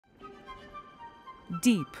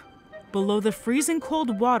Deep, below the freezing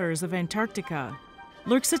cold waters of Antarctica,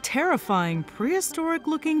 lurks a terrifying,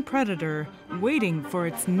 prehistoric-looking predator waiting for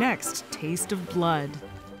its next taste of blood.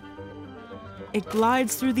 It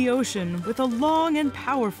glides through the ocean with a long and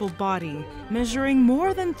powerful body measuring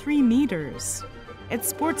more than 3 meters. It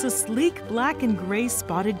sports a sleek black and gray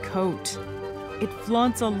spotted coat. It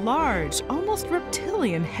flaunts a large, almost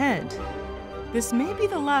reptilian head. This may be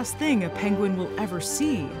the last thing a penguin will ever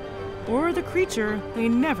see, or the creature they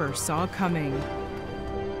never saw coming.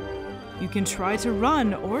 You can try to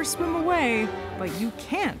run or swim away, but you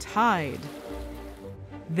can't hide.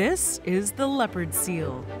 This is the leopard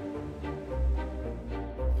seal.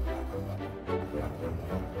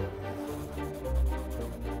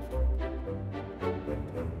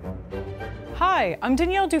 Hi, I'm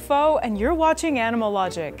Danielle Dufault, and you're watching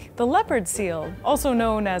Animalogic. The leopard seal, also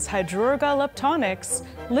known as Hydrurga leptonix,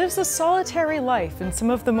 lives a solitary life in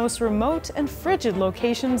some of the most remote and frigid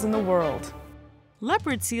locations in the world.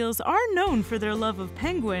 Leopard seals are known for their love of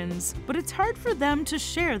penguins, but it's hard for them to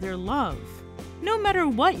share their love. No matter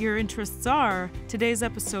what your interests are, today's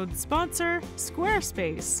episode's sponsor,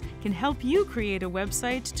 Squarespace, can help you create a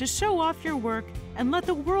website to show off your work and let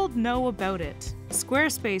the world know about it.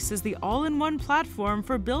 Squarespace is the all-in-one platform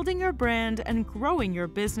for building your brand and growing your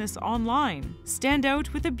business online. Stand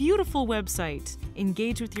out with a beautiful website,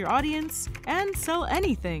 engage with your audience, and sell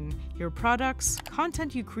anything: your products,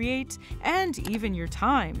 content you create, and even your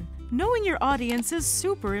time. Knowing your audience is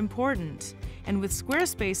super important. And with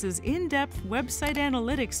Squarespace's in-depth website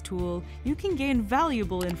analytics tool, you can gain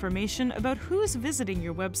valuable information about who's visiting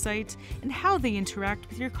your website and how they interact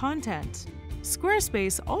with your content.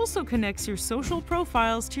 Squarespace also connects your social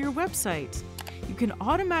profiles to your website. You can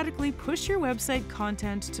automatically push your website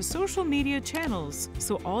content to social media channels,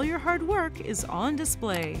 so all your hard work is on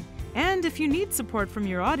display. And if you need support from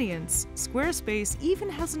your audience, Squarespace even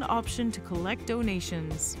has an option to collect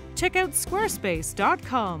donations. Check out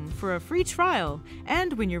squarespace.com for a free trial,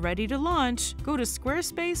 and when you're ready to launch, go to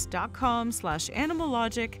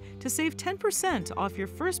squarespace.com/animalogic to save 10% off your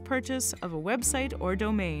first purchase of a website or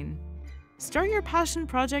domain. Start your passion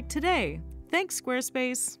project today. Thanks,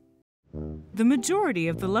 Squarespace. The majority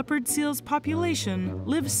of the leopard seal's population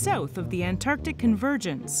lives south of the Antarctic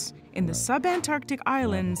convergence, in the subantarctic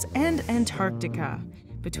islands and Antarctica,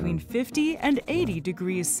 between 50 and 80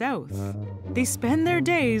 degrees south. They spend their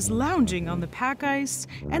days lounging on the pack ice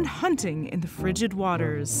and hunting in the frigid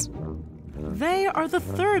waters. They are the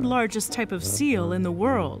third largest type of seal in the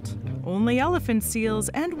world. Only elephant seals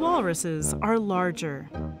and walruses are larger.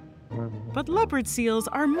 But leopard seals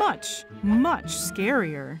are much, much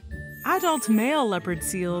scarier. Adult male leopard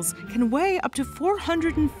seals can weigh up to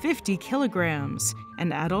 450 kilograms,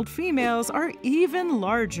 and adult females are even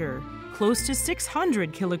larger, close to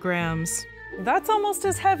 600 kilograms. That's almost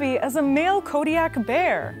as heavy as a male Kodiak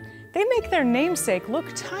bear. They make their namesake look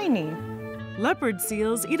tiny. Leopard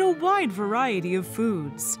seals eat a wide variety of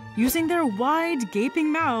foods, using their wide,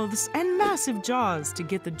 gaping mouths and massive jaws to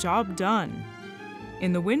get the job done.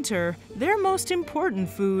 In the winter, their most important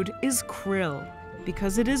food is krill,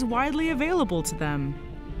 because it is widely available to them.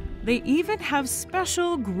 They even have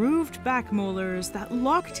special grooved back molars that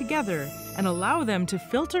lock together and allow them to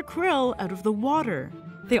filter krill out of the water.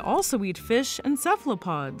 They also eat fish and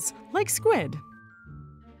cephalopods, like squid.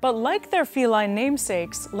 But like their feline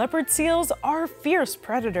namesakes, leopard seals are fierce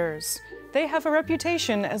predators. They have a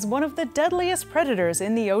reputation as one of the deadliest predators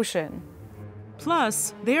in the ocean.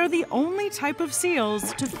 Plus, they are the only type of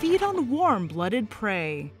seals to feed on warm-blooded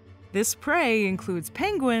prey. This prey includes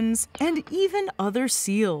penguins and even other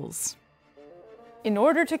seals. In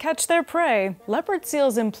order to catch their prey, leopard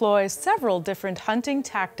seals employ several different hunting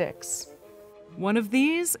tactics. One of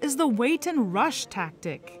these is the wait and rush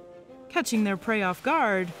tactic. Catching their prey off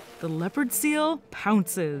guard, the leopard seal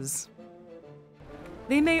pounces.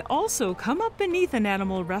 They may also come up beneath an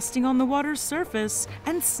animal resting on the water's surface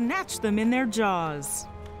and snatch them in their jaws.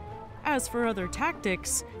 As for other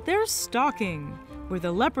tactics, there's stalking, where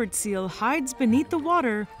the leopard seal hides beneath the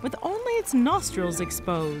water with only its nostrils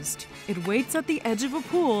exposed. It waits at the edge of a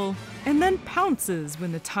pool and then pounces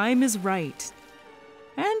when the time is right.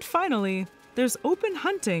 And finally, there's open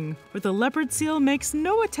hunting, where the leopard seal makes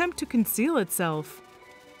no attempt to conceal itself.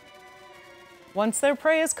 Once their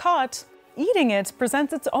prey is caught, eating it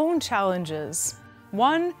presents its own challenges.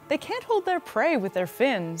 1, they can't hold their prey with their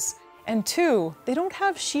fins. And 2, they don't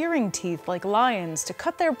have shearing teeth like lions to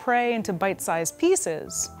cut their prey into bite-sized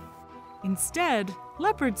pieces. Instead,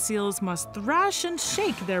 leopard seals must thrash and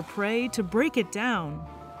shake their prey to break it down.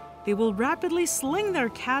 They will rapidly sling their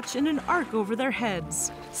catch in an arc over their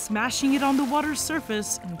heads, smashing it on the water's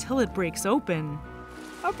surface until it breaks open.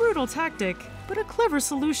 A brutal tactic, but a clever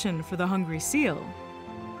solution for the hungry seal.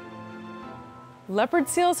 Leopard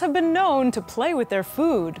seals have been known to play with their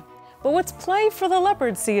food, but what's play for the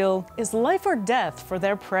leopard seal is life or death for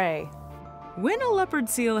their prey. When a leopard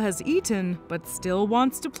seal has eaten but still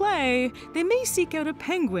wants to play, they may seek out a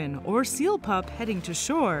penguin or seal pup heading to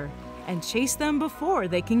shore and chase them before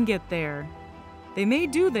they can get there. They may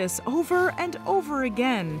do this over and over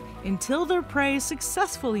again until their prey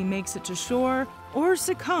successfully makes it to shore or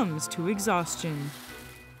succumbs to exhaustion.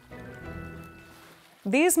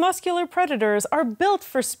 These muscular predators are built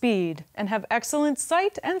for speed and have excellent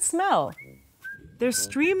sight and smell. Their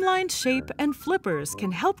streamlined shape and flippers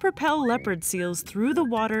can help propel leopard seals through the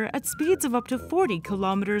water at speeds of up to 40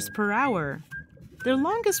 kilometers per hour. Their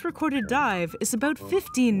longest recorded dive is about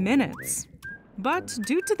 15 minutes. But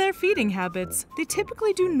due to their feeding habits, they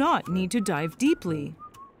typically do not need to dive deeply.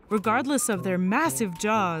 Regardless of their massive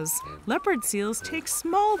jaws, leopard seals take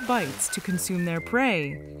small bites to consume their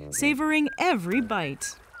prey, savoring every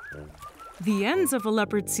bite. The ends of a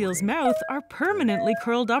leopard seal's mouth are permanently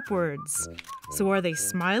curled upwards. So are they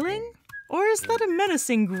smiling? Or is that a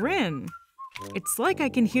menacing grin? It's like I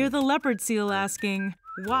can hear the leopard seal asking,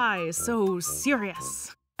 "Why so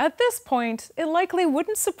serious?" At this point, it likely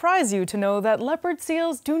wouldn't surprise you to know that leopard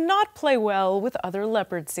seals do not play well with other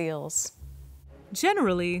leopard seals.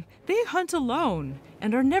 Generally, they hunt alone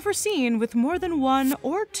and are never seen with more than one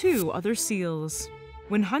or two other seals.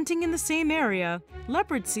 When hunting in the same area,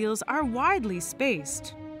 leopard seals are widely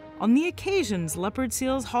spaced. On the occasions leopard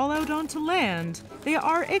seals haul out onto land, they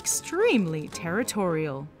are extremely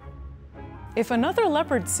territorial. If another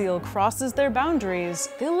leopard seal crosses their boundaries,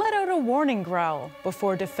 they'll let out a warning growl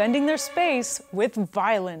before defending their space with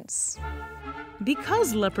violence.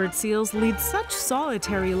 Because leopard seals lead such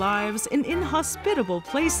solitary lives in inhospitable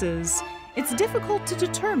places, it's difficult to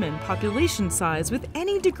determine population size with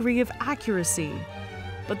any degree of accuracy.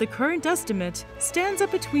 But the current estimate stands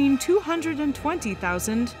at between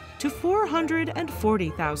 220,000 to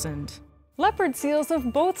 440,000. Leopard seals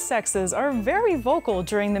of both sexes are very vocal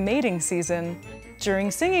during the mating season. During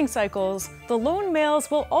singing cycles, the lone males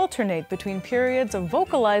will alternate between periods of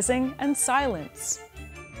vocalizing and silence.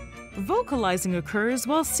 Vocalizing occurs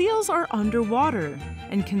while seals are underwater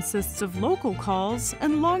and consists of local calls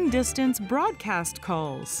and long-distance broadcast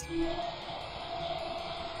calls.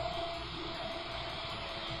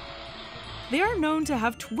 They are known to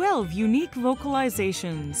have 12 unique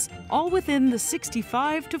vocalizations, all within the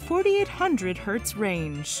 65 to 4800 Hz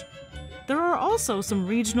range. There are also some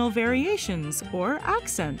regional variations or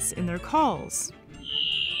accents in their calls.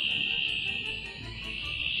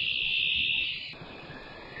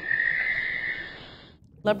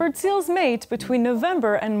 Leopard seals mate between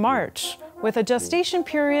November and March, with a gestation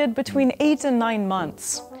period between 8 and 9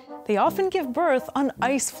 months. They often give birth on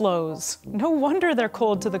ice floes. No wonder they're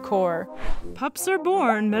cold to the core. Pups are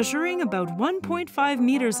born measuring about 1.5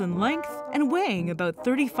 meters in length and weighing about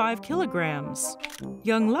 35 kilograms.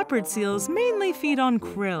 Young leopard seals mainly feed on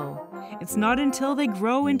krill. It's not until they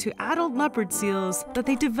grow into adult leopard seals that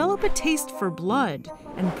they develop a taste for blood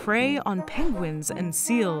and prey on penguins and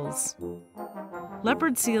seals.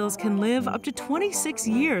 Leopard seals can live up to 26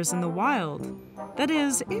 years in the wild. That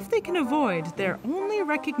is, if they can avoid their only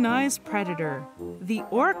recognized predator, the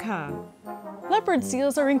orca. Leopard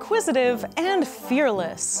seals are inquisitive and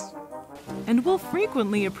fearless, and will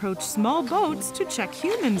frequently approach small boats to check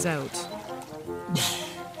humans out.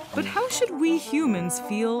 But how should we humans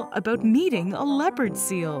feel about meeting a leopard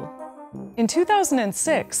seal? In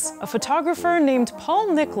 2006, a photographer named Paul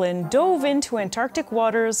Nicklin dove into Antarctic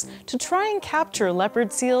waters to try and capture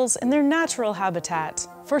leopard seals in their natural habitat.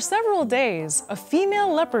 For several days, a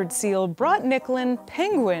female leopard seal brought Nicklin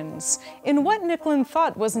penguins in what Nicklin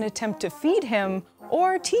thought was an attempt to feed him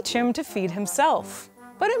or teach him to feed himself.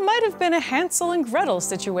 But it might have been a Hansel and Gretel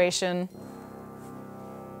situation.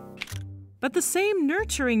 But the same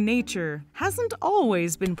nurturing nature hasn't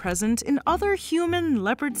always been present in other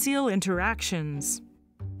human-leopard seal interactions.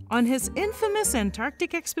 On his infamous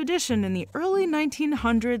Antarctic expedition in the early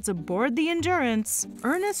 1900s aboard the Endurance,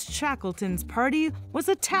 Ernest Shackleton's party was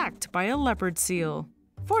attacked by a leopard seal.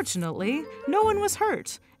 Fortunately, no one was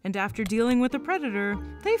hurt, and after dealing with the predator,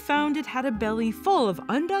 they found it had a belly full of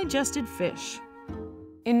undigested fish.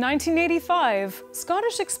 In 1985,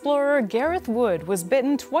 Scottish explorer Gareth Wood was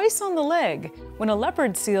bitten twice on the leg when a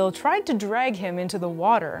leopard seal tried to drag him into the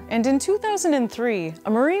water. And in 2003,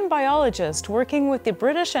 a marine biologist working with the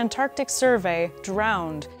British Antarctic Survey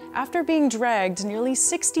drowned after being dragged nearly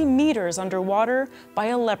 60 meters underwater by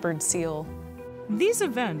a leopard seal. These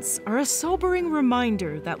events are a sobering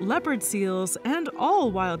reminder that leopard seals and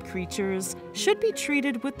all wild creatures should be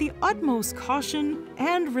treated with the utmost caution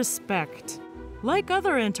and respect. Like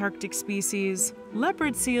other Antarctic species,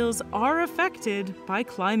 leopard seals are affected by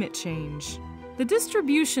climate change. The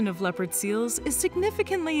distribution of leopard seals is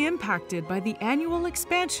significantly impacted by the annual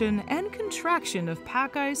expansion and contraction of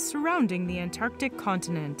pack ice surrounding the Antarctic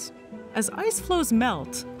continent. As ice floes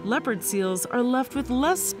melt, leopard seals are left with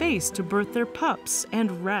less space to birth their pups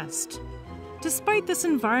and rest. Despite this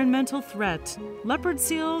environmental threat, leopard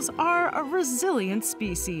seals are a resilient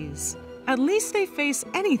species. At least they face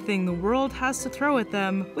anything the world has to throw at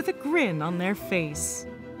them with a grin on their face.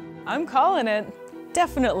 I'm calling it.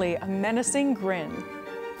 Definitely a menacing grin.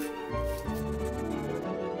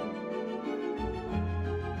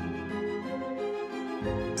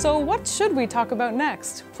 So what should we talk about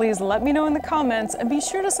next? Please let me know in the comments and be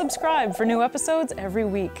sure to subscribe for new episodes every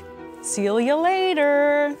week. See you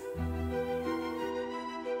later!